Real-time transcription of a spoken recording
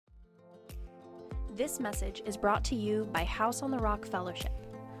This message is brought to you by House on the Rock Fellowship.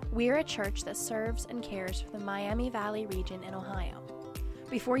 We're a church that serves and cares for the Miami Valley region in Ohio.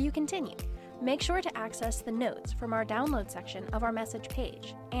 Before you continue, make sure to access the notes from our download section of our message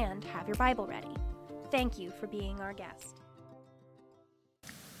page and have your Bible ready. Thank you for being our guest.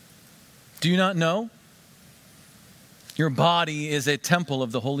 Do you not know? Your body is a temple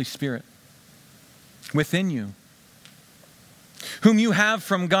of the Holy Spirit within you, whom you have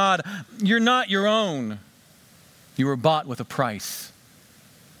from God. You're not your own. You were bought with a price.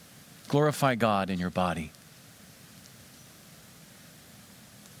 Glorify God in your body.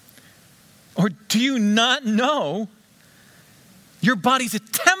 Or do you not know your body's a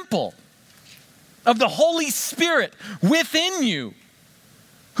temple of the Holy Spirit within you,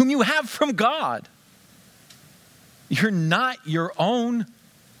 whom you have from God? You're not your own.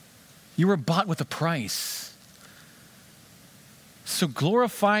 You were bought with a price. So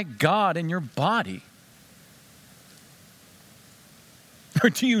glorify God in your body. Or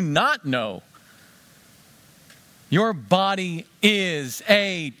do you not know your body is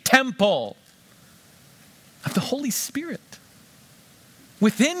a temple of the Holy Spirit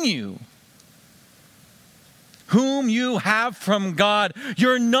within you, whom you have from God?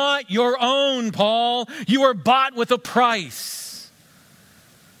 You're not your own, Paul. You are bought with a price.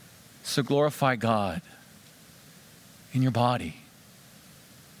 So glorify God in your body.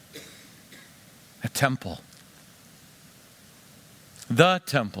 A temple. The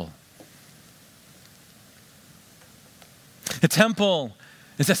temple. The temple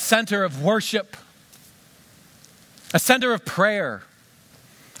is a center of worship, a center of prayer,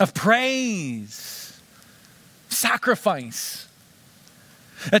 of praise, sacrifice.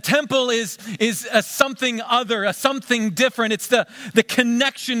 A temple is a something other, a something different. It's the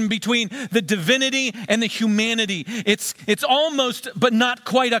connection between the divinity and the humanity. It's almost, but not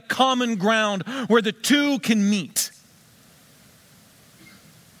quite, a common ground where the two can meet.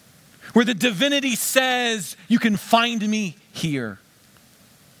 Where the divinity says, you can find me here.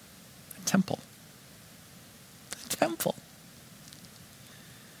 A temple. A temple.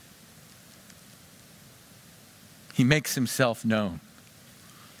 He makes himself known.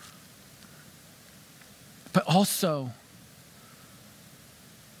 But also,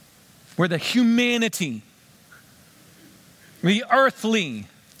 where the humanity, the earthly,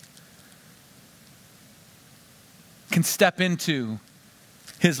 can step into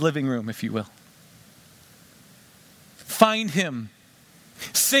his living room, if you will. Find him,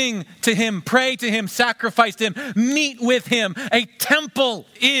 sing to him, pray to him, sacrifice to him, meet with him. A temple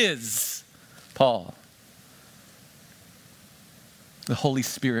is, Paul, the Holy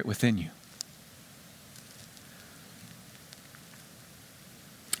Spirit within you.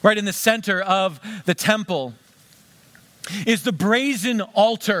 Right in the center of the temple is the brazen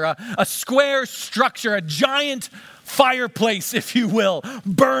altar, a square structure, a giant fireplace, if you will,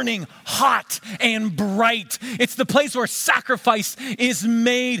 burning hot and bright. It's the place where sacrifice is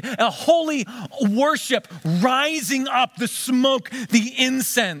made, a holy worship rising up, the smoke, the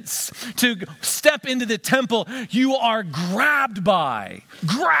incense. To step into the temple, you are grabbed by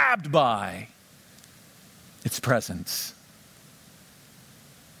its presence.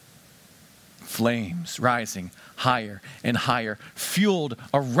 Flames rising higher and higher, fueled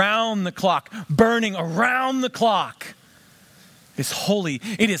around the clock, burning around the clock. It's holy,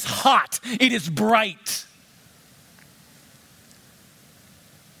 it is hot, it is bright.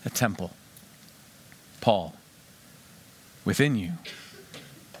 A temple. Paul, within you.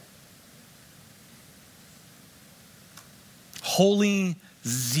 Holy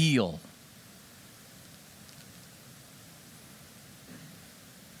zeal.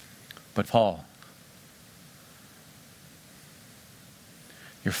 But Paul,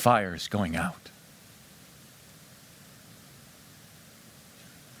 your fire is going out.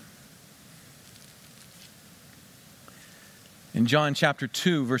 In John chapter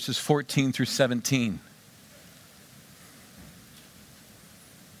 2, verses 14 through 17.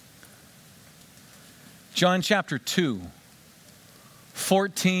 John chapter 2,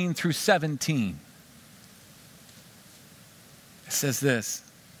 14 through 17. It says this.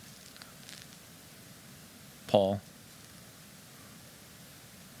 Paul.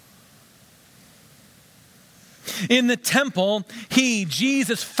 In the temple,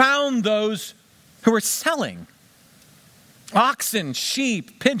 Jesus, found those who were selling oxen,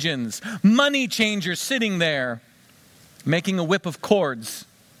 sheep, pigeons, money changers sitting there, making a whip of cords.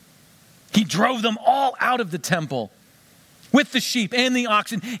 He drove them all out of the temple with the sheep and the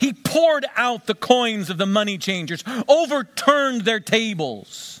oxen. He poured out the coins of the money changers, overturned their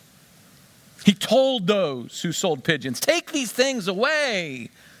tables. He told those who sold pigeons, "Take these things away.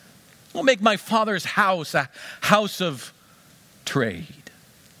 We'll make my Father's house a house of trade.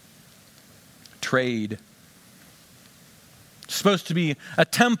 Trade. Supposed to be a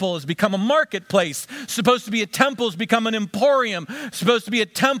temple has become a marketplace. Supposed to be a temple has become an emporium. Supposed to be a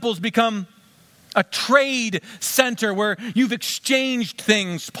temple has become a trade center where you've exchanged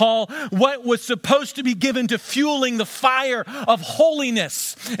things, Paul. What was supposed to be given to fueling the fire of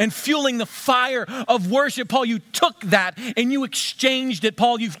holiness and fueling the fire of worship, Paul, you took that and you exchanged it,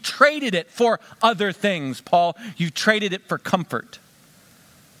 Paul. You've traded it for other things, Paul. You've traded it for comfort.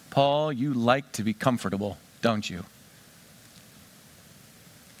 Paul, you like to be comfortable, don't you?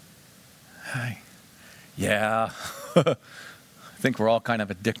 Yeah, I think we're all kind of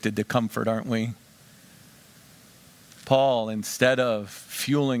addicted to comfort, aren't we? Paul, instead of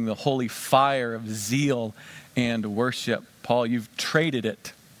fueling the holy fire of zeal and worship, Paul, you've traded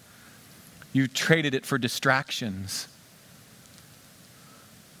it. You've traded it for distractions.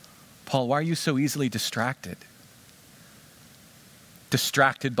 Paul, why are you so easily distracted?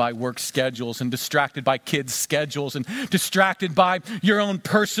 Distracted by work schedules and distracted by kids' schedules and distracted by your own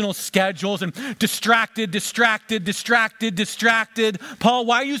personal schedules and distracted. Paul,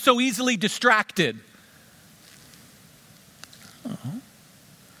 why are you so easily distracted?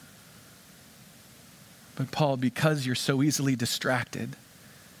 But Paul, because you're so easily distracted,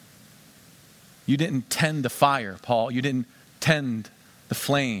 you didn't tend the fire, Paul. You didn't tend the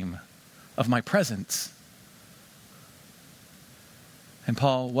flame of my presence. And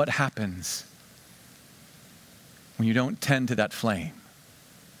Paul, what happens when you don't tend to that flame?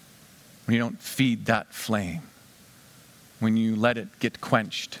 When you don't feed that flame? When you let it get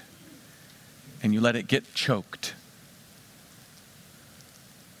quenched and you let it get choked?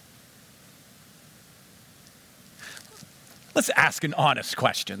 Let's ask an honest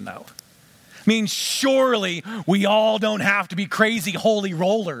question, though. I mean, surely we all don't have to be crazy holy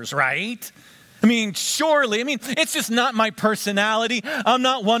rollers, right? I mean, surely, it's just not my personality. I'm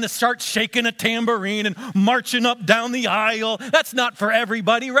not one to start shaking a tambourine and marching up down the aisle. That's not for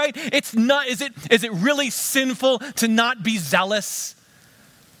everybody, right? It's not. Is it really sinful to not be zealous?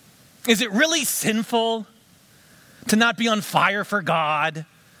 Is it really sinful to not be on fire for God?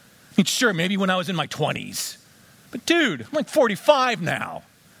 I mean, sure, maybe when I was in my 20s. But dude, I'm like 45 now.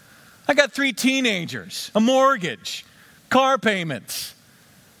 I got 3 teenagers, a mortgage, car payments.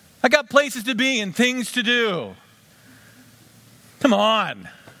 I got places to be and things to do. Come on.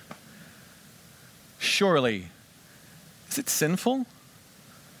 Surely, is it sinful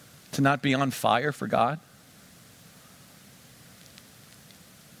to not be on fire for God?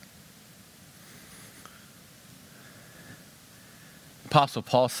 Apostle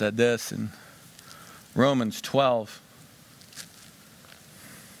Paul said this in Romans 12.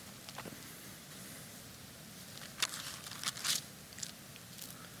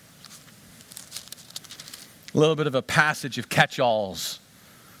 A little bit of a passage of catch-alls.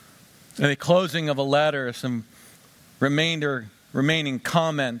 In the closing of a letter, some remaining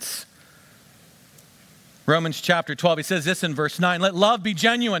comments. Romans chapter 12, he says this in verse 9, let love be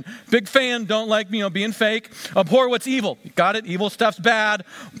genuine. Big fan, don't like being fake. Abhor what's evil. You got it? Evil stuff's bad.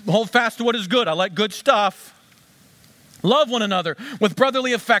 Hold fast to what is good. I like good stuff. Love one another with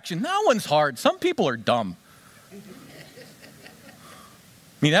brotherly affection. No one's hard. Some people are dumb.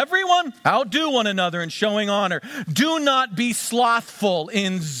 Everyone, outdo one another in showing honor. Do not be slothful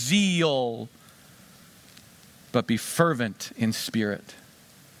in zeal, but be fervent in spirit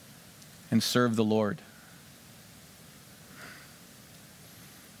and serve the Lord.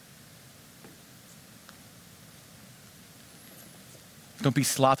 Don't be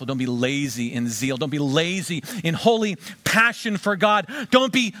slothful. Don't be lazy in zeal. Don't be lazy in holy passion for God.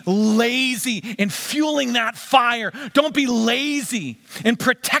 Don't be lazy in fueling that fire. Don't be lazy in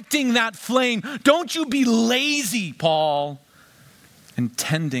protecting that flame. Don't you be lazy, Paul, in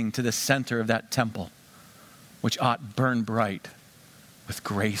tending to the center of that temple, which ought burn bright with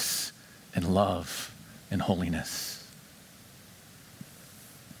grace and love and holiness.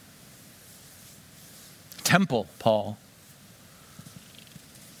 Temple, Paul.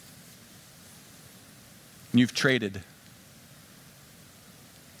 You've traded.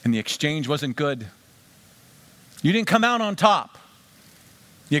 And the exchange wasn't good. You didn't come out on top.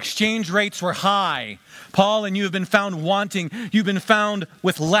 The exchange rates were high. Paul, and you have been found wanting. You've been found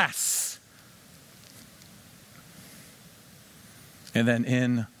with less. And then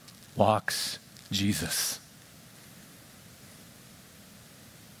in walks Jesus.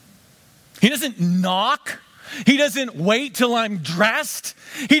 He doesn't knock. He doesn't wait till I'm dressed.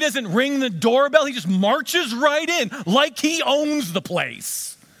 He doesn't ring the doorbell. He just marches right in like he owns the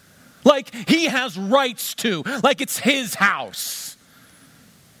place. Like he has rights to. Like it's his house.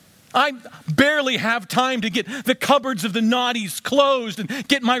 I barely have time to get the cupboards of the naughties closed and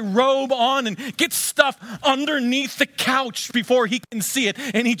get my robe on and get stuff underneath the couch before he can see it.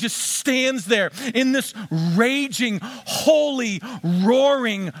 And he just stands there in this raging, holy,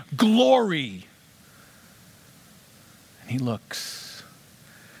 roaring glory. And he looks,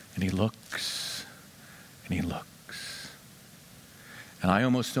 and he looks, and he looks. And I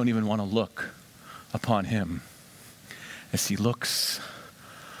almost don't even want to look upon him as he looks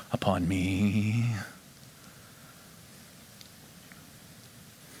upon me.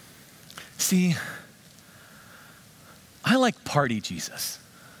 See, I like party Jesus.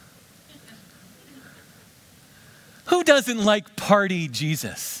 Who doesn't like party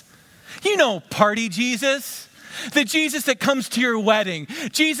Jesus? You know party Jesus. The Jesus that comes to your wedding.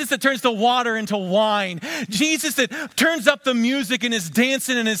 Jesus that turns the water into wine. Jesus that turns up the music and is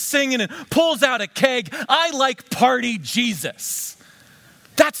dancing and is singing and pulls out a keg. I like party Jesus.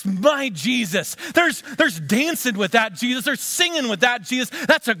 That's my Jesus. There's dancing with that Jesus. There's singing with that Jesus.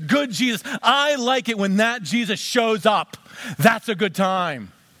 That's a good Jesus. I like it when that Jesus shows up. That's a good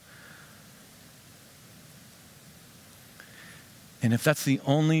time. And if that's the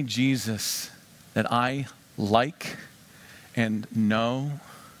only Jesus that I like and know,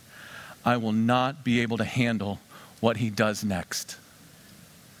 I will not be able to handle what he does next.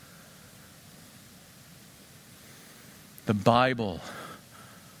 The Bible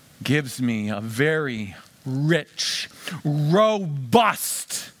gives me a very rich,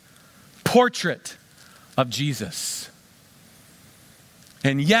 robust portrait of Jesus.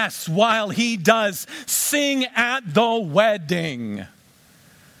 And yes, while he does sing at the wedding,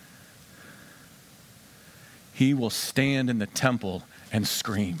 he will stand in the temple and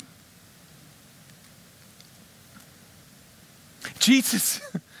scream. Jesus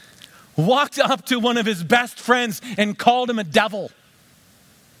walked up to one of his best friends and called him a devil.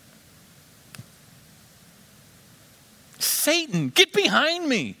 Satan, get behind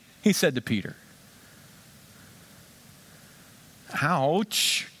me, he said to Peter.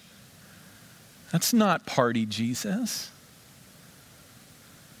 Ouch. That's not party Jesus.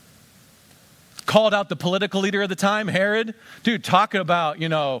 Called out the political leader of the time, Herod. Dude, talking about,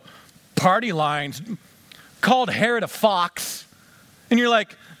 party lines. Called Herod a fox. And you're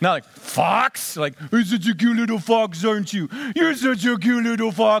like, not like, fox? Like, you're such a cute little fox, aren't you? You're such a cute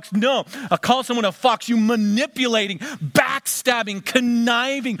little fox. No, call someone a fox, you manipulating, backstabbing,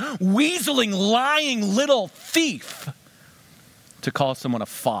 conniving, weaseling, lying little thief. To call someone a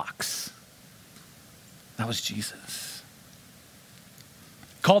fox. That was Jesus.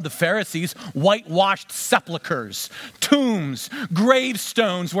 Called the Pharisees whitewashed sepulchers, tombs,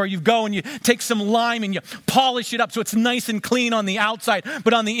 gravestones where you go and you take some lime and you polish it up so it's nice and clean on the outside,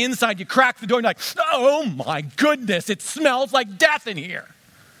 but on the inside you crack the door and you're like, oh my goodness, it smells like death in here.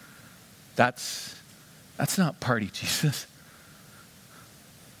 That's not party Jesus.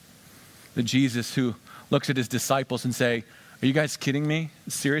 The Jesus who looks at his disciples and say, are you guys kidding me?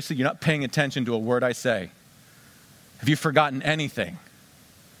 Seriously, you're not paying attention to a word I say. Have you forgotten anything?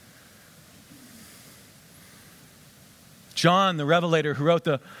 John, the Revelator, who wrote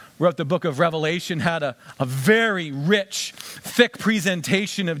the book of Revelation, had a very rich, thick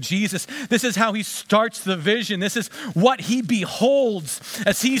presentation of Jesus. This is how he starts the vision. This is what he beholds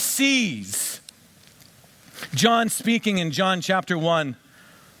as he sees. John speaking in John chapter 1.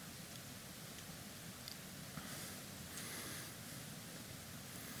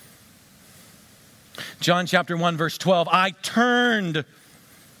 John chapter 1, verse 12. I turned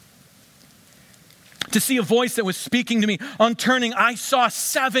to see a voice that was speaking to me. On turning, I saw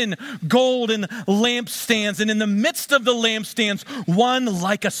 7 golden lampstands, and in the midst of the lampstands, one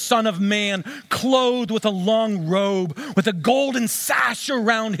like a son of man, clothed with a long robe, with a golden sash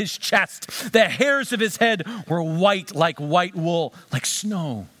around his chest. The hairs of his head were white like white wool, like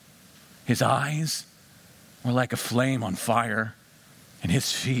snow. His eyes were like a flame on fire, and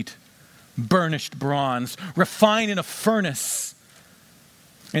his feet burnished bronze, refined in a furnace.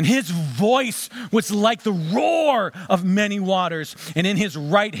 And his voice was like the roar of many waters. And in his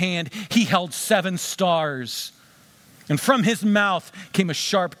right hand, he held 7 stars. And from his mouth came a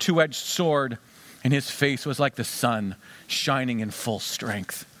sharp 2-edged sword. And his face was like the sun, shining in full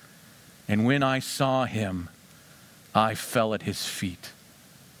strength. And when I saw him, I fell at his feet,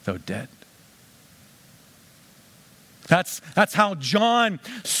 though dead. That's how John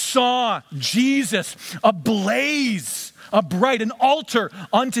saw Jesus, ablaze, a bright, an altar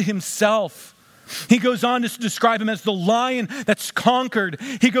unto himself. He goes on to describe him as the lion that's conquered.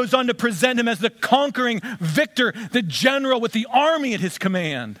 He goes on to present him as the conquering victor, the general with the army at his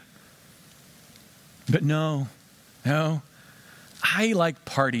command. But no, I like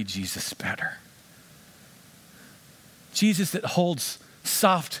party Jesus better. Jesus that holds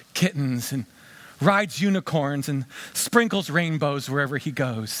soft kittens and rides unicorns and sprinkles rainbows wherever he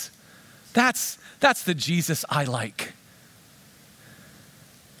goes. That's the Jesus I like.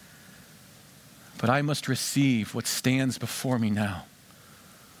 But I must receive what stands before me now.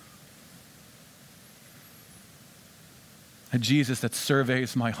 A Jesus that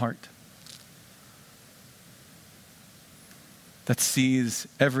surveys my heart, that sees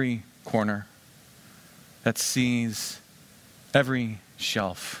every corner, that sees every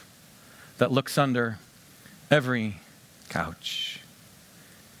shelf, that looks under every couch.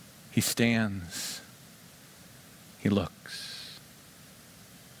 He stands, he looks.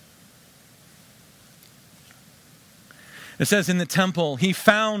 It says in the temple, he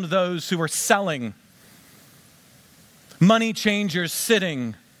found those who were selling, money changers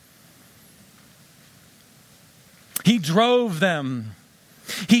sitting. He drove them.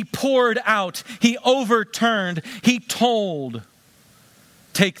 He poured out. He overturned. He told,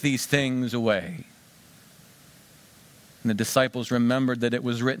 take these things away. And the disciples remembered that it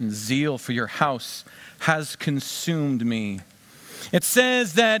was written, zeal for your house has consumed me. It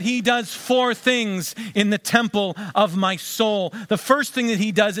says that he does 4 things in the temple of my soul. The first thing that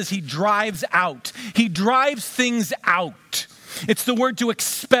he does is he drives out. He drives things out. It's the word to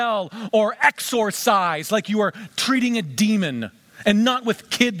expel or exorcise, like you are treating a demon, and not with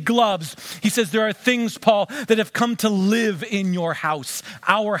kid gloves. He says there are things, Paul, that have come to live in your house,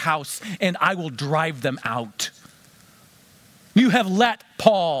 our house, and I will drive them out. You have let,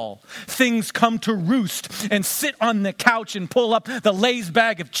 Paul, things come to roost and sit on the couch and pull up the Lay's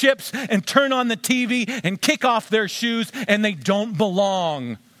bag of chips and turn on the TV and kick off their shoes, and they don't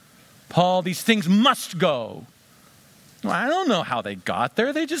belong. Paul, these things must go. Well, I don't know how they got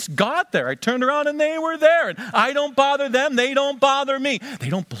there. They just got there. I turned around and they were there. And I don't bother them. They don't bother me. They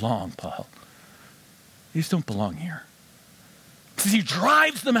don't belong, Paul. They just don't belong here. Because he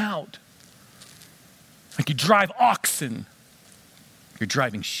drives them out. Like you drive oxen. You're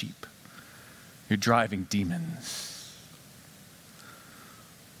driving sheep. You're driving demons.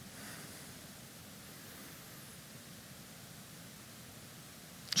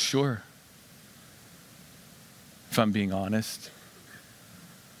 Sure. If I'm being honest,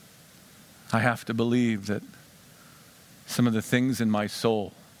 I have to believe that some of the things in my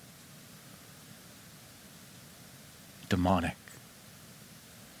soul, demonic.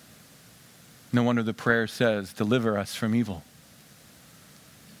 No wonder the prayer says, deliver us from evil.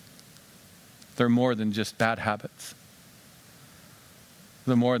 They're more than just bad habits.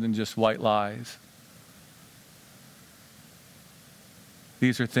 They're more than just white lies.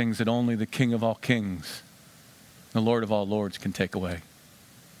 These are things that only the King of all kings, the Lord of all lords, can take away.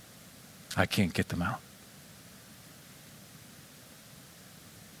 I can't get them out.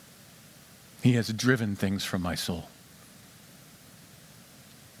 He has driven things from my soul.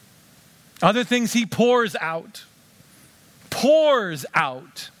 Other things he pours out. Pours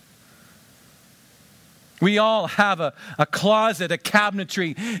out. We all have a closet, a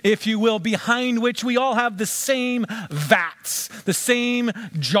cabinetry, if you will, behind which we all have the same vats, the same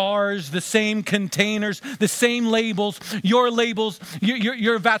jars, the same containers, the same labels. Your labels,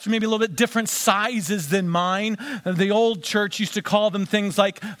 your vats are maybe a little bit different sizes than mine. The old church used to call them things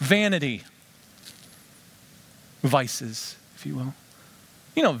like vanity. Vices, if you will.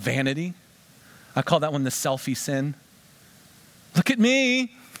 You know, vanity. I call that one the selfie sin. Look at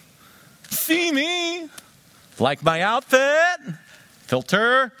me. See me. Like my outfit,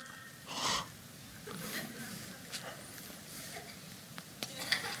 filter.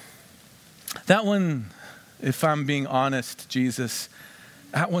 That one, if I'm being honest, Jesus,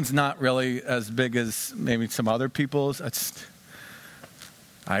 that one's not really as big as maybe some other people's.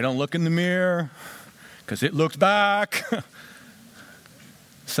 I don't look in the mirror because it looks back.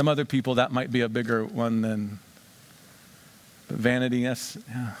 Some other people, that might be a bigger one than vanity. Yes,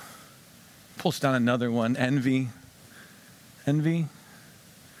 yeah. Pulls down another one, envy. Envy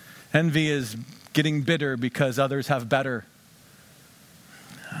is getting bitter because others have better.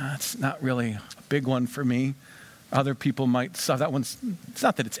 It's not really a big one for me. Other people might, so that one's, it's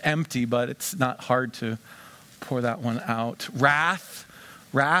not that it's empty, but it's not hard to pour that one out. Wrath,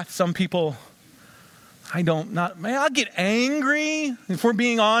 some people, I'll get angry. If we're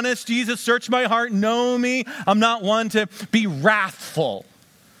being honest, Jesus, search my heart, know me. I'm not one to be wrathful.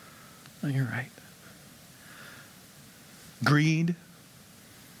 Oh, you're right. Greed's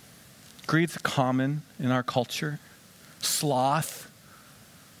common in our culture. Sloth.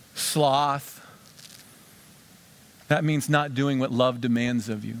 That means not doing what love demands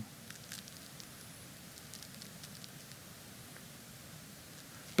of you.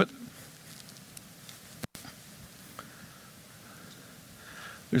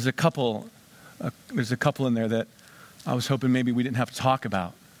 there's a couple in there that I was hoping maybe we didn't have to talk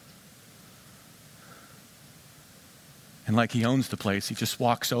about. And like he owns the place, he just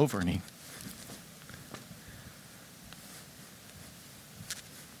walks over and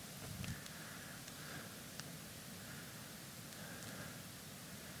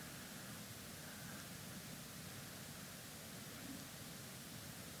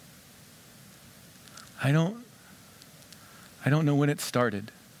I don't know when it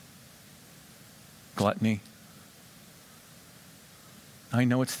started. Gluttony. I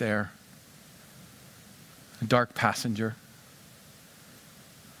know it's there. A dark passenger.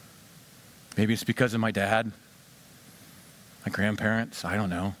 Maybe it's because of my dad, my grandparents, I don't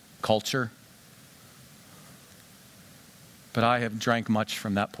know, culture. But I have drank much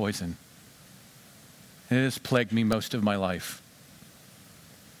from that poison. It has plagued me most of my life.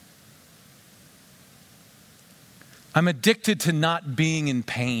 I'm addicted to not being in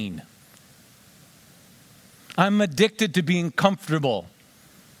pain. I'm addicted to being comfortable.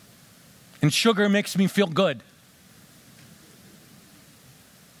 And sugar makes me feel good.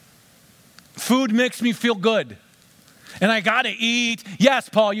 Food makes me feel good. And I gotta eat. Yes,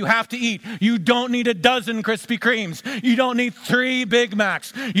 Paul, you have to eat. You don't need a dozen Krispy Kremes. You don't need 3 Big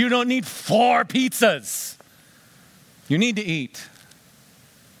Macs. You don't need 4 pizzas. You need to eat.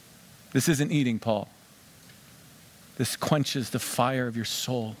 This isn't eating, Paul. This quenches the fire of your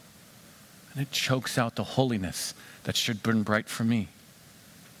soul. And it chokes out the holiness that should burn bright for me.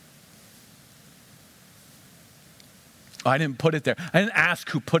 I didn't put it there. I didn't ask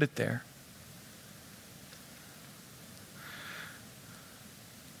who put it there.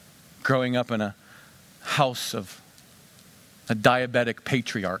 Growing up in a house of a diabetic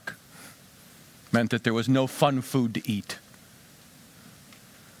patriarch meant that there was no fun food to eat.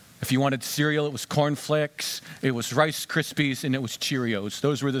 If you wanted cereal, it was Corn Flakes, it was Rice Krispies, and it was Cheerios.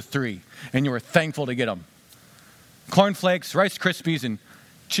 Those were the 3, and you were thankful to get them. Corn Flakes, Rice Krispies, and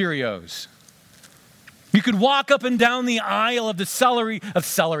Cheerios. You could walk up and down the aisle of the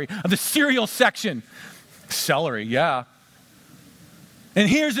cereal section. Celery, yeah. And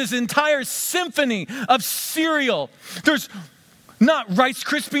here's this entire symphony of cereal. There's not Rice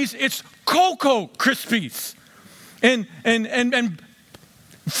Krispies, it's Cocoa Krispies. And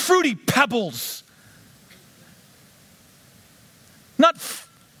Fruity Pebbles. Not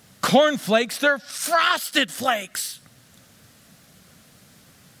Corn Flakes, they're Frosted Flakes.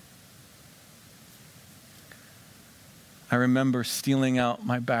 I remember stealing out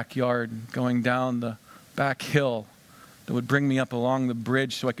my backyard, going down the back hill that would bring me up along the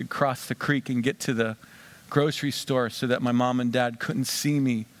bridge so I could cross the creek and get to the grocery store so that my mom and dad couldn't see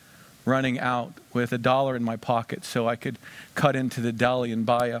me running out with $1 in my pocket so I could cut into the deli and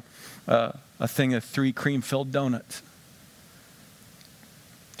buy a thing of 3 cream-filled donuts.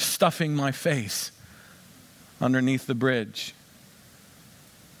 Stuffing my face underneath the bridge.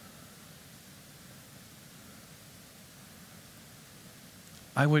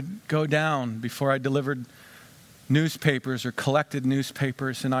 I would go down before I delivered newspapers or collected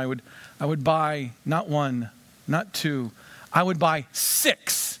newspapers, and I would buy not 1, not 2, I would buy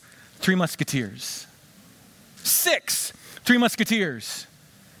 6 Three Musketeers. 6 Three Musketeers.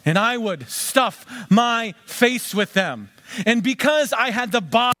 And I would stuff my face with them. And because I had the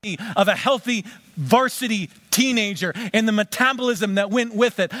body of a healthy varsity teenager and the metabolism that went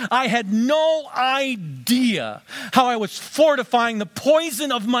with it, I had no idea how I was fortifying the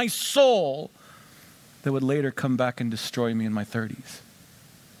poison of my soul that would later come back and destroy me in my 30s.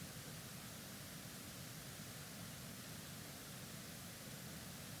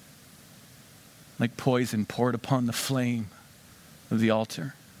 Like poison poured upon the flame of the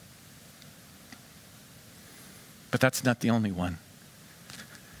altar. But that's not the only one.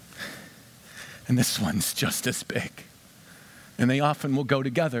 And this one's just as big. And they often will go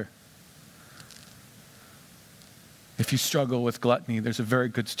together. If you struggle with gluttony, there's a very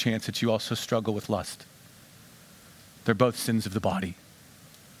good chance that you also struggle with lust. They're both sins of the body.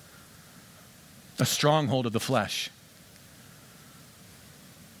 A stronghold of the flesh.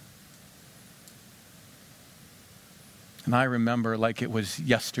 And I remember like it was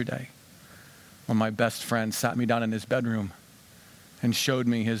yesterday when my best friend sat me down in his bedroom and showed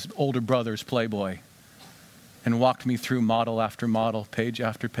me his older brother's Playboy and walked me through model after model, page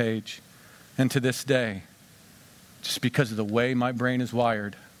after page. And to this day, just because of the way my brain is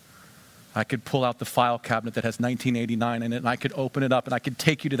wired, I could pull out the file cabinet that has 1989 in it, and I could open it up, and I could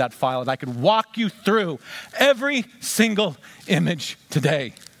take you to that file, and I could walk you through every single image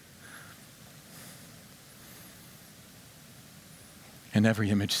today. And every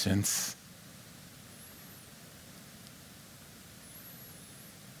image since.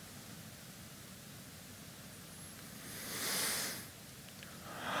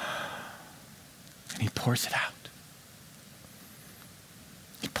 pours it out.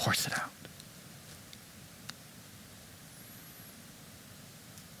 He pours it out.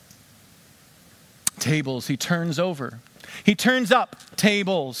 Tables he turns over. He turns up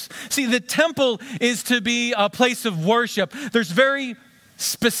tables. See, the temple is to be a place of worship. There's very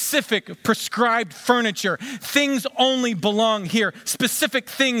specific prescribed furniture. Things only belong here. Specific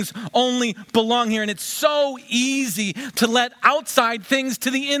things only belong here. And it's so easy to let outside things to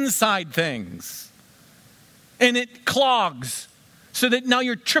the inside things. And it clogs so that now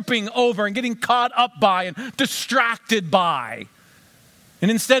you're tripping over and getting caught up by and distracted by. And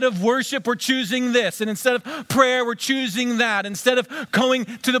instead of worship, we're choosing this. And instead of prayer, we're choosing that. Instead of going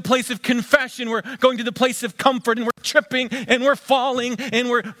to the place of confession, we're going to the place of comfort. And we're tripping and we're falling and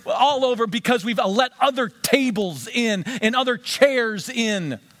we're all over because we've let other tables in and other chairs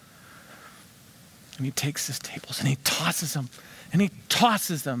in. And he takes his tables and he tosses them and he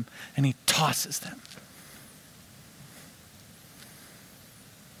tosses them and he tosses them.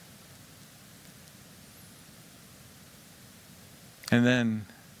 And then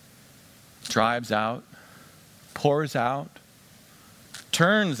drives out, pours out,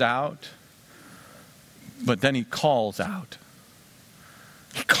 turns out, but then he calls out.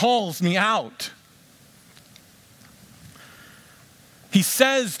 He calls me out. He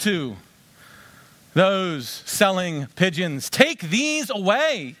says to those selling pigeons, "Take these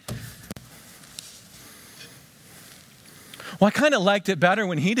away." Well, I kind of liked it better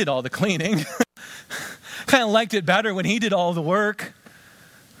when he did all the cleaning. Kind of liked it better when he did all the work.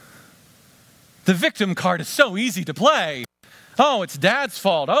 The victim card is so easy to play. Oh, it's dad's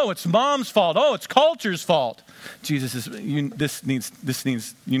fault. Oh, it's mom's fault. Oh, it's culture's fault. Jesus is, you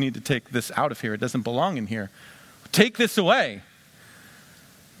need to take this out of here. It doesn't belong in here. Take this away.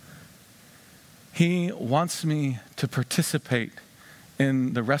 He wants me to participate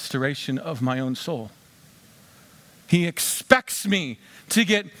in the restoration of my own soul. He expects me to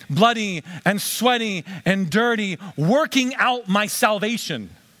get bloody and sweaty and dirty, working out my salvation.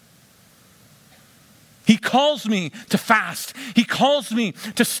 He calls me to fast. He calls me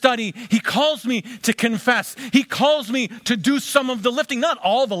to study. He calls me to confess. He calls me to do some of the lifting. Not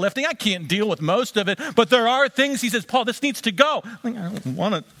all the lifting. I can't deal with most of it. But there are things he says, "Paul, this needs to go." I don't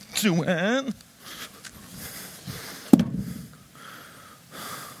want to do it.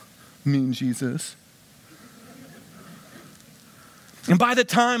 Mean Jesus. And by the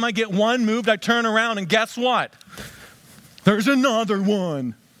time I get one moved, I turn around and guess what? There's another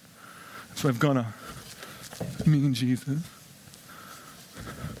one. So I've got to mean Jesus.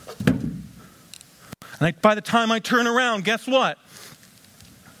 And by the time I turn around, guess what?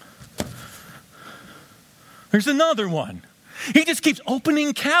 There's another one. He just keeps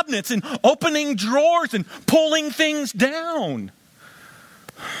opening cabinets and opening drawers and pulling things down.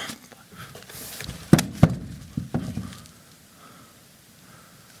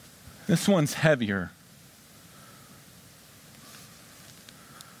 This one's heavier.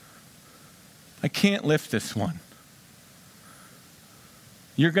 I can't lift this one.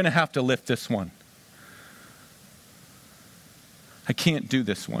 You're going to have to lift this one. I can't do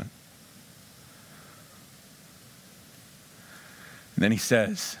this one. And then he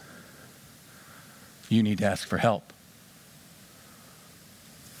says, you need to ask for help.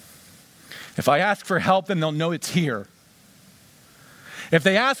 If I ask for help, then they'll know it's here. If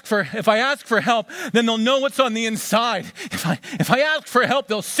I ask for help, then they'll know what's on the inside. If I ask for help,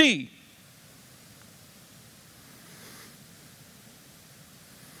 they'll see.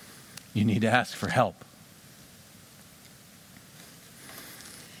 You need to ask for help.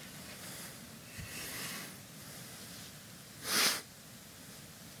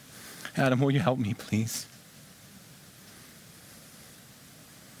 Adam, will you help me, please?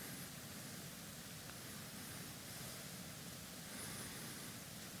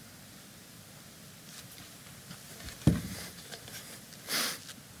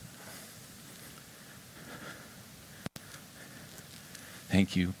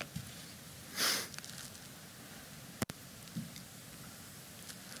 Thank you.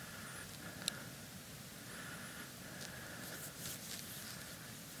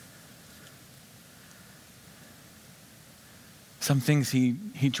 Some things he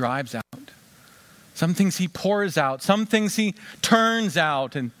drives out. Some things he pours out. Some things he turns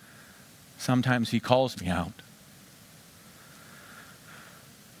out. And sometimes he calls me out.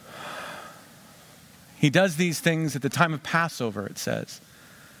 He does these things at the time of Passover, it says.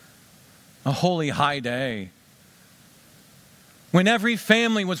 A holy high day. When every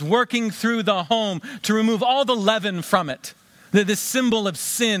family was working through the home to remove all the leaven from it. This symbol of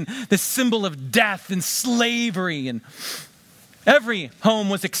sin, this symbol of death and slavery. And Every home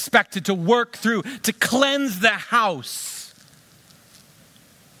was expected to work through, to cleanse the house.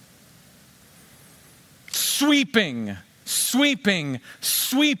 Sweeping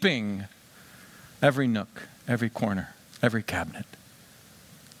every nook, every corner, every cabinet.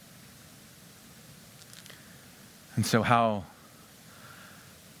 And so how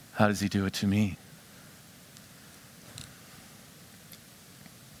does he do it to me?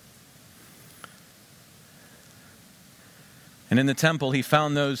 And in the temple, he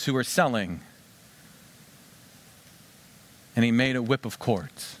found those who were selling, and he made a whip of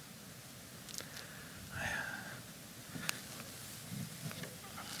cords.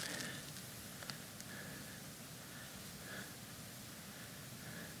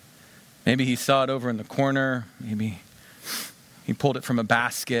 Maybe he saw it over in the corner. Maybe he pulled it from a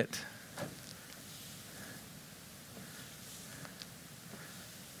basket.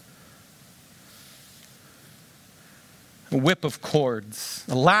 A whip of cords,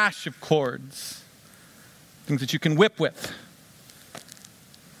 a lash of cords, things that you can whip with.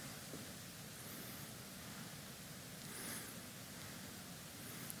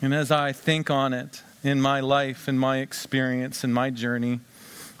 And as I think on it in my life, in my experience, in my journey,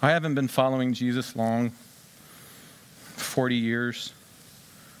 I haven't been following Jesus long, 40 years.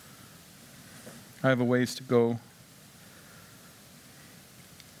 I have a ways to go.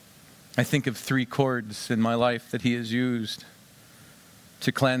 I think of 3 cords in my life that he has used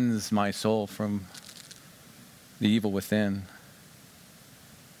to cleanse my soul from the evil within. And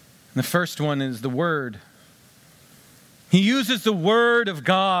the first one is the Word. He uses the Word of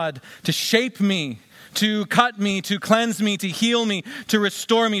God to shape me, to cut me, to cleanse me, to heal me, to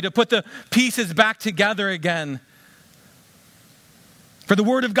restore me, to put the pieces back together again. For the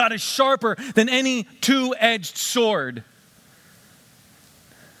Word of God is sharper than any two-edged sword.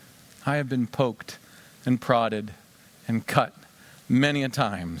 I have been poked and prodded and cut many a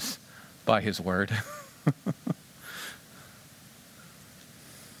times by his word.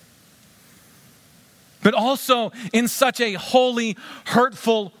 But also in such a holy,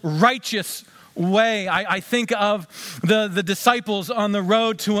 hurtful, righteous way. I think of the disciples on the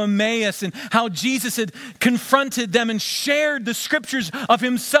road to Emmaus and how Jesus had confronted them and shared the scriptures of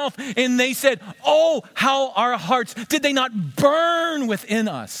himself. And they said, "Oh, how our hearts, did they not burn within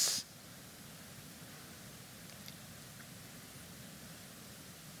us?"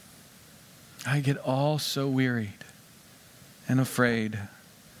 I get all so wearied and afraid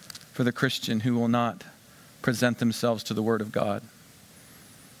for the Christian who will not present themselves to the Word of God,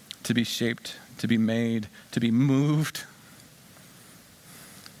 to be shaped, to be made, to be moved.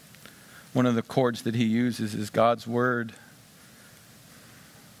 One of the cords that he uses is God's Word.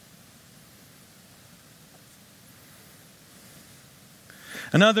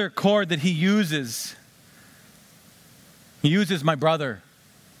 Another cord that he uses my brother.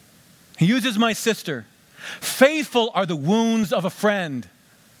 He uses my sister. Faithful are the wounds of a friend.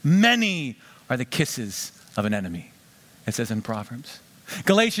 Many are the kisses of an enemy. It says in Proverbs.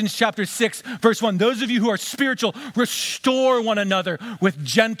 Galatians chapter 6, verse 1. Those of you who are spiritual, restore one another with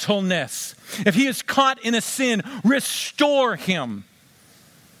gentleness. If he is caught in a sin, restore him.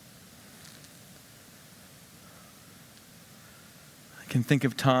 I can think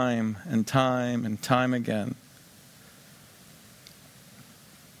of time and time and time again.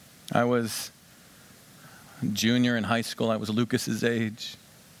 I was a junior in high school. I was Lucas's age.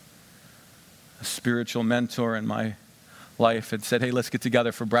 A spiritual mentor in my life had said, "Hey, let's get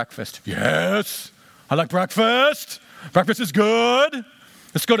together for breakfast." Yes, I like breakfast. Breakfast is good.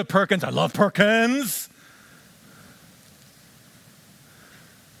 Let's go to Perkins. I love Perkins.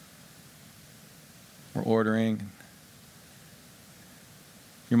 We're ordering.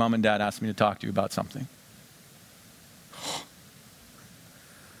 Your mom and dad asked me to talk to you about something.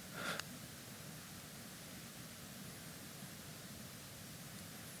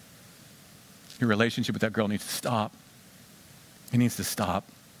 Your relationship with that girl needs to stop. It needs to stop.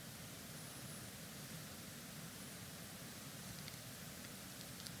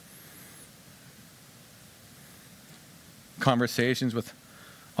 Conversations with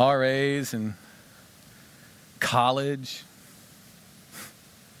RAs and college,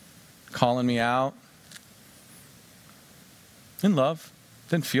 calling me out. In love.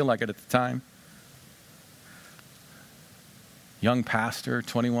 Didn't feel like it at the time. Young pastor,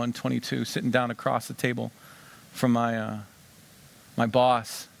 21, 22, sitting down across the table from my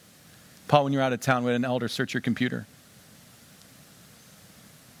boss. "Paul, when you're out of town, we had an elder search your computer.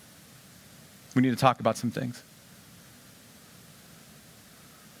 We need to talk about some things.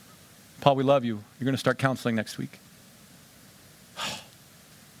 Paul, we love you. You're going to start counseling next week."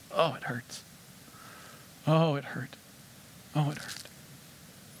 Oh, it hurts. Oh, it hurt. Oh, it hurt.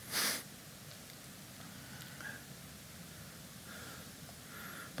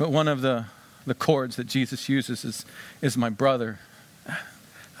 But one of the cords that Jesus uses is my brother.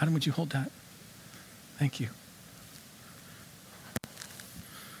 Adam, would you hold that? Thank you.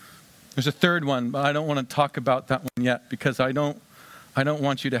 There's a third one, but I don't want to talk about that one yet because I don't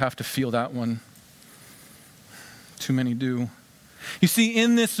want you to have to feel that one. Too many do. You see,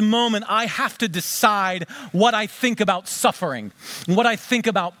 in this moment, I have to decide what I think about suffering, what I think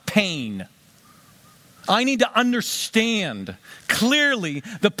about pain. I need to understand clearly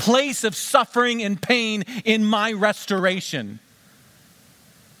the place of suffering and pain in my restoration.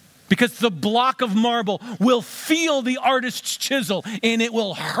 Because the block of marble will feel the artist's chisel and it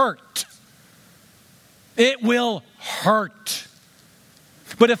will hurt. It will hurt.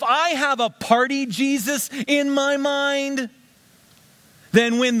 But if I have a party Jesus in my mind,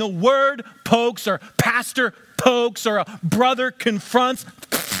 then when the word pokes or pastor pokes or a brother confronts,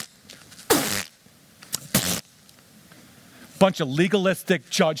 bunch of legalistic,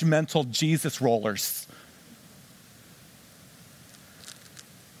 judgmental Jesus rollers.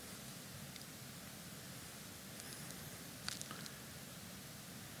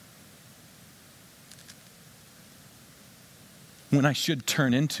 When I should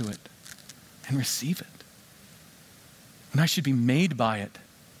turn into it and receive it. When I should be made by it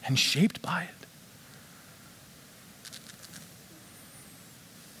and shaped by it.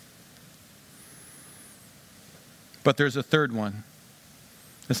 But there's a third one,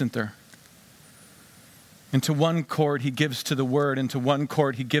 isn't there? Into one cord he gives to the word, into one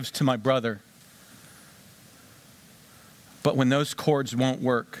cord he gives to my brother. But when those cords won't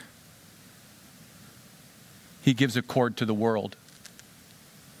work, he gives a cord to the world.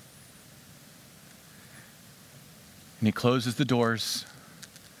 And he closes the doors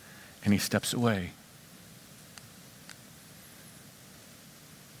and he steps away.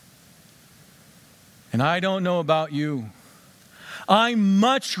 And I don't know about you. I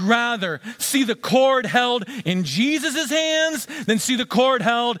much rather see the cord held in Jesus' hands than see the cord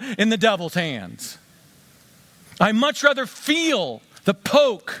held in the devil's hands. I much rather feel the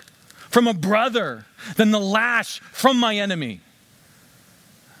poke from a brother than the lash from my enemy.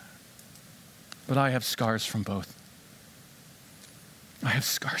 But I have scars from both. I have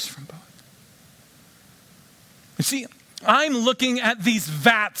scars from both. You see, I'm looking at these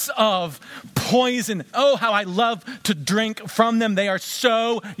vats of poison. Oh, how I love to drink from them. They are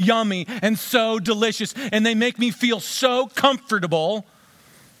so yummy and so delicious, and they make me feel so comfortable.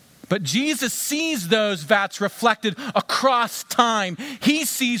 But Jesus sees those vats reflected across time. He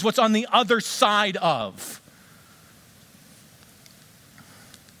sees what's on the other side of.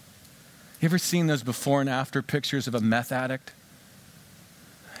 You ever seen those before and after pictures of a meth addict?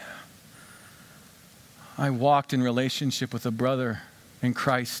 I walked in relationship with a brother in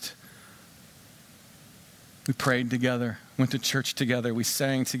Christ. We prayed together, went to church together, we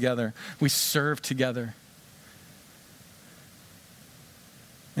sang together, we served together.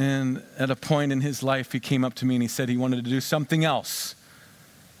 And at a point in his life, he came up to me and he said he wanted to do something else.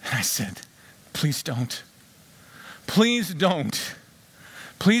 And I said, please don't. Please don't.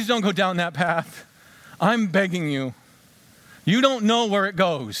 Please don't go down that path. I'm begging you. You don't know where it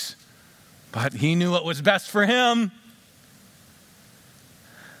goes. But he knew what was best for him.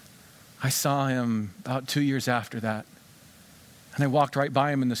 I saw him about 2 years after that. And I walked right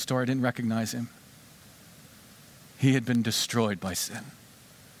by him in the store. I didn't recognize him. He had been destroyed by sin.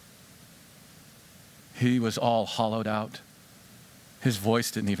 He was all hollowed out. His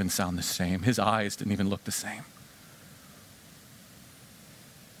voice didn't even sound the same. His eyes didn't even look the same.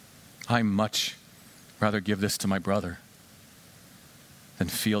 I much rather give this to my brother than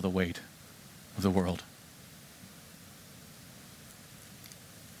feel the weight of the world.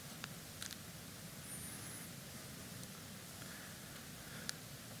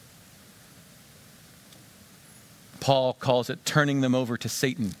 Paul calls it turning them over to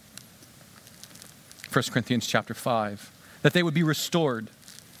Satan. 1 Corinthians chapter 5. That they would be restored,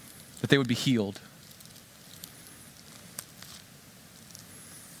 that they would be healed.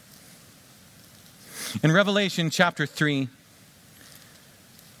 In Revelation chapter 3,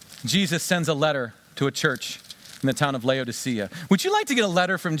 Jesus sends a letter to a church in the town of Laodicea. Would you like to get a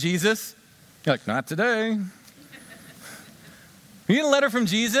letter from Jesus? You're like, not today. You get a letter from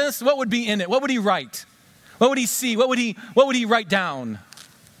Jesus? What would be in it? What would he write? What would he see? What would he write down?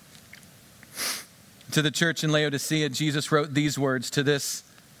 To the church in Laodicea, Jesus wrote these words to this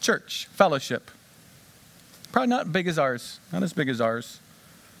church, fellowship. Probably not big as ours, not as big as ours.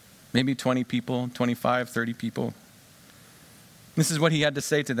 Maybe 20 people, 25, 30 people. This is what he had to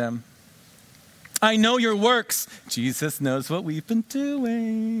say to them. I know your works. Jesus knows what we've been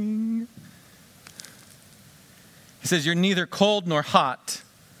doing. He says, you're neither cold nor hot.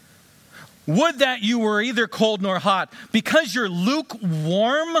 Would that you were either cold nor hot. Because you're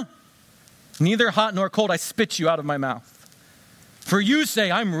lukewarm, neither hot nor cold, I spit you out of my mouth. For you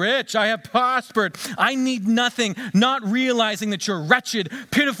say, I'm rich, I have prospered, I need nothing, not realizing that you're wretched,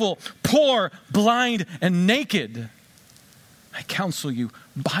 pitiful, poor, blind, and naked. I counsel you,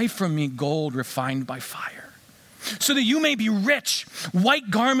 buy from me gold refined by fire, so that you may be rich, white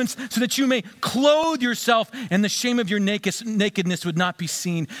garments, so that you may clothe yourself, and the shame of your nakedness would not be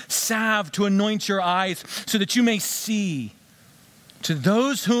seen, salve to anoint your eyes, so that you may see. To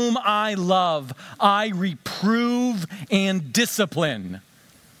those whom I love, I reprove and discipline.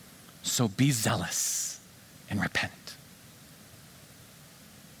 So be zealous and repent.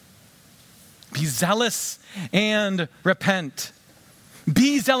 Be zealous and repent.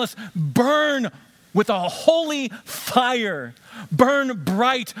 Be zealous. Burn with a holy fire. Burn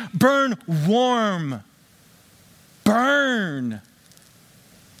bright. Burn warm. Burn.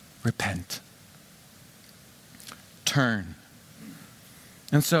 Repent. Turn.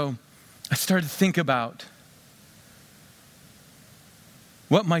 And so I started to think about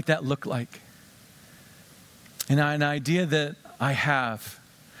what might that look like. And an idea that I have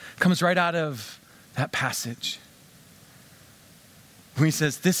comes right out of that passage where he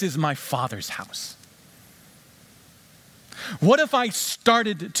says, this is my Father's house. What if I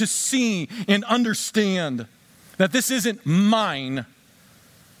started to see and understand that this isn't mine,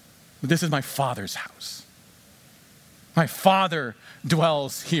 but this is my Father's house? My Father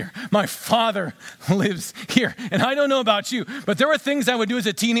dwells here. My Father lives here. And I don't know about you, but there were things I would do as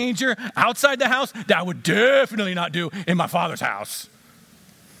a teenager outside the house that I would definitely not do in my Father's house.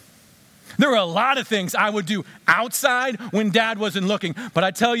 There were a lot of things I would do outside when Dad wasn't looking. But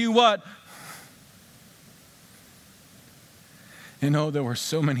I tell you what, there were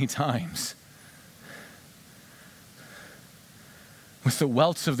so many times with the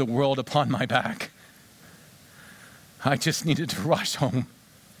welts of the world upon my back, I just needed to rush home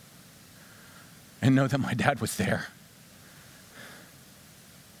and know that my dad was there.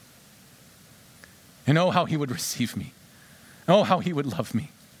 And oh, how he would receive me. Oh, how he would love me.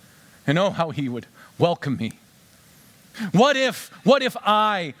 And oh, how he would welcome me. What if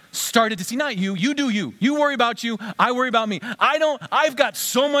I started to see, not you, you do you. You worry about you, I worry about me. I've got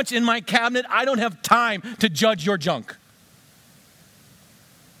so much in my cabinet, I don't have time to judge your junk.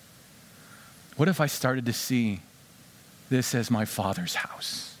 What if I started to see this as my Father's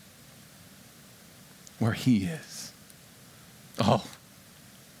house, where he is? Oh,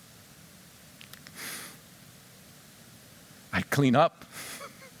 I'd clean up.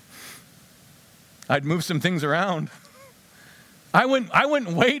 I'd move some things around. I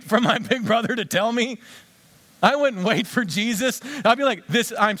wouldn't wait for my big brother to tell me. I wouldn't wait for Jesus. I'd be like,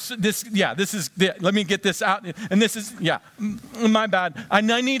 let me get this out. And this is, my bad. I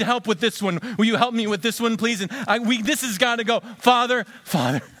need help with this one. Will you help me with this one, please? And this has got to go. Father,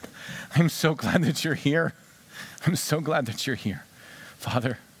 I'm so glad that you're here. I'm so glad that you're here.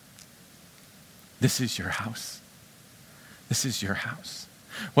 Father, this is your house. This is your house.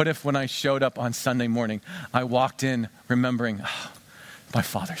 What if when I showed up on Sunday morning, I walked in remembering, my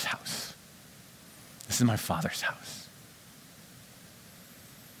Father's house. This is my Father's house.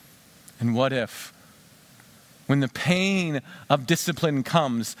 And what if, when the pain of discipline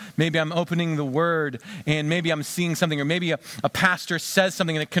comes, maybe I'm opening the Word and maybe I'm seeing something, or maybe a pastor says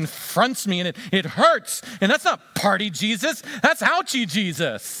something and it confronts me and it hurts. And that's not party Jesus, that's ouchie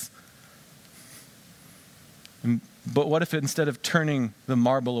Jesus. But what if instead of turning the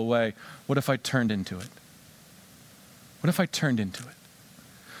marble away, what if I turned into it? What if I turned into it?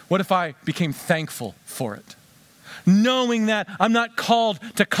 What if I became thankful for it? Knowing that I'm not called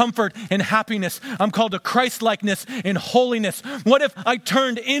to comfort and happiness. I'm called to Christ-likeness and holiness. What if I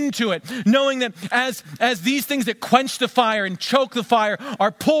turned into it? Knowing that as these things that quench the fire and choke the fire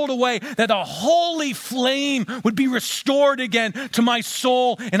are pulled away, that the holy flame would be restored again to my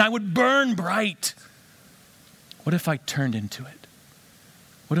soul and I would burn bright. What if I turned into it?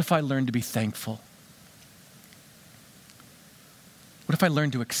 What if I learned to be thankful? What if I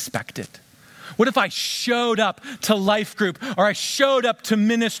learned to expect it? What if I showed up to life group, or I showed up to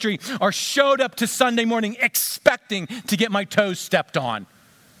ministry, or showed up to Sunday morning expecting to get my toes stepped on?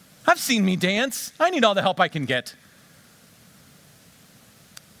 I've seen me dance. I need all the help I can get.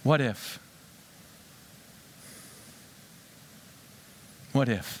 What if? What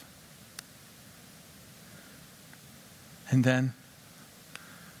if? And then,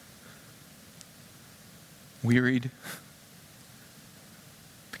 wearied,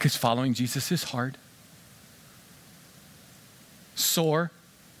 Because following Jesus is hard, sore,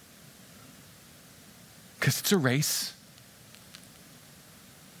 because it's a race,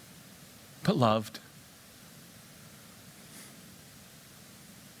 but loved.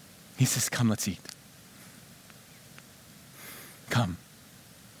 He says, come, let's eat. Come,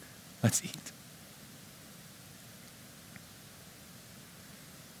 let's eat.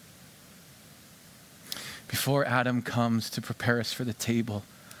 Before Adam comes to prepare us for the table,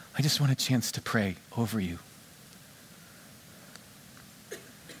 I just want a chance to pray over you.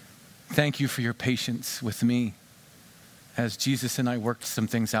 Thank you for your patience with me as Jesus and I worked some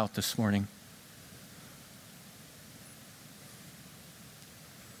things out this morning.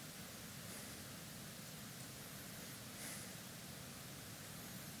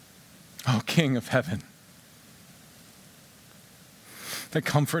 Oh, King of heaven, the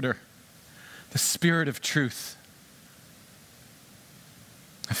Comforter, the Spirit of truth,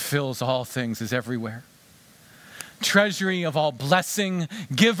 fills all things, is everywhere. Treasury of all blessing,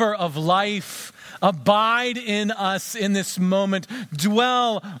 giver of life, abide in us in this moment.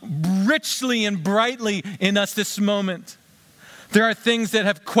 Dwell richly and brightly in us this moment. There are things that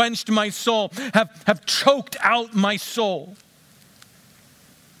have quenched my soul, have choked out my soul.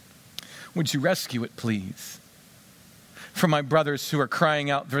 Would you rescue it, please? For my brothers who are crying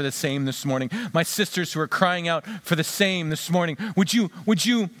out for the same this morning, my sisters who are crying out for the same this morning, would you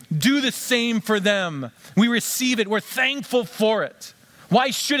do the same for them? We receive it. We're thankful for it. Why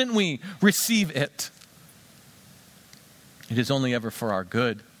shouldn't we receive it? It is only ever for our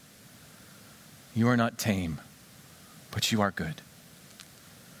good. You are not tame, but you are good.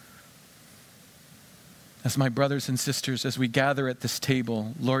 As my brothers and sisters, as we gather at this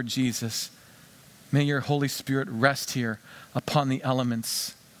table, Lord Jesus, may your Holy Spirit rest here upon the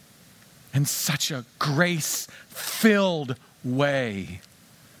elements in such a grace-filled way.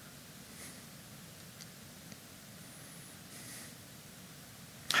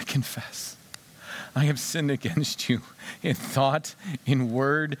 I confess, I have sinned against you in thought, in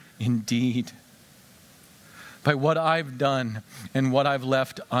word, in deed, by what I've done and what I've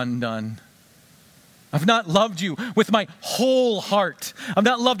left undone. I've not loved you with my whole heart. I've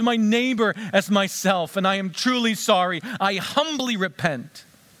not loved my neighbor as myself, and I am truly sorry. I humbly repent.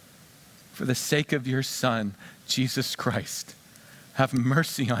 For the sake of your Son, Jesus Christ, have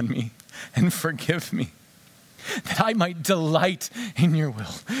mercy on me and forgive me, that I might delight in your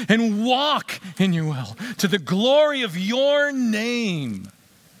will and walk in your will to the glory of your name.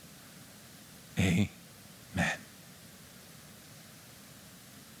 Amen.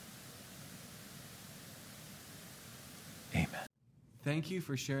 Amen. Thank you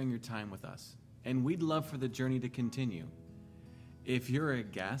for sharing your time with us, and we'd love for the journey to continue. If you're a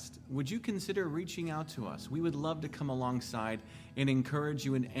guest, would you consider reaching out to us? We would love to come alongside and encourage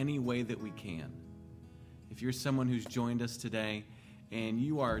you in any way that we can. If you're someone who's joined us today and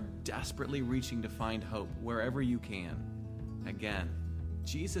you are desperately reaching to find hope wherever you can, again,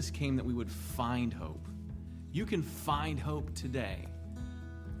 Jesus came that we would find hope. You can find hope today.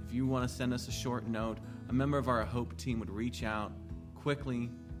 If you want to send us a short note, a member of our Hope team would reach out quickly,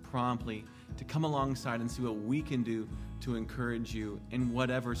 promptly, to come alongside and see what we can do to encourage you in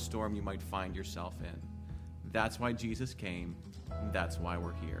whatever storm you might find yourself in. That's why Jesus came, and that's why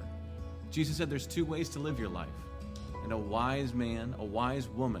we're here. Jesus said there's two ways to live your life, and a wise man, a wise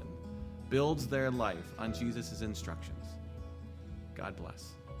woman, builds their life on Jesus' instructions. God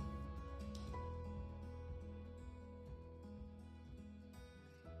bless.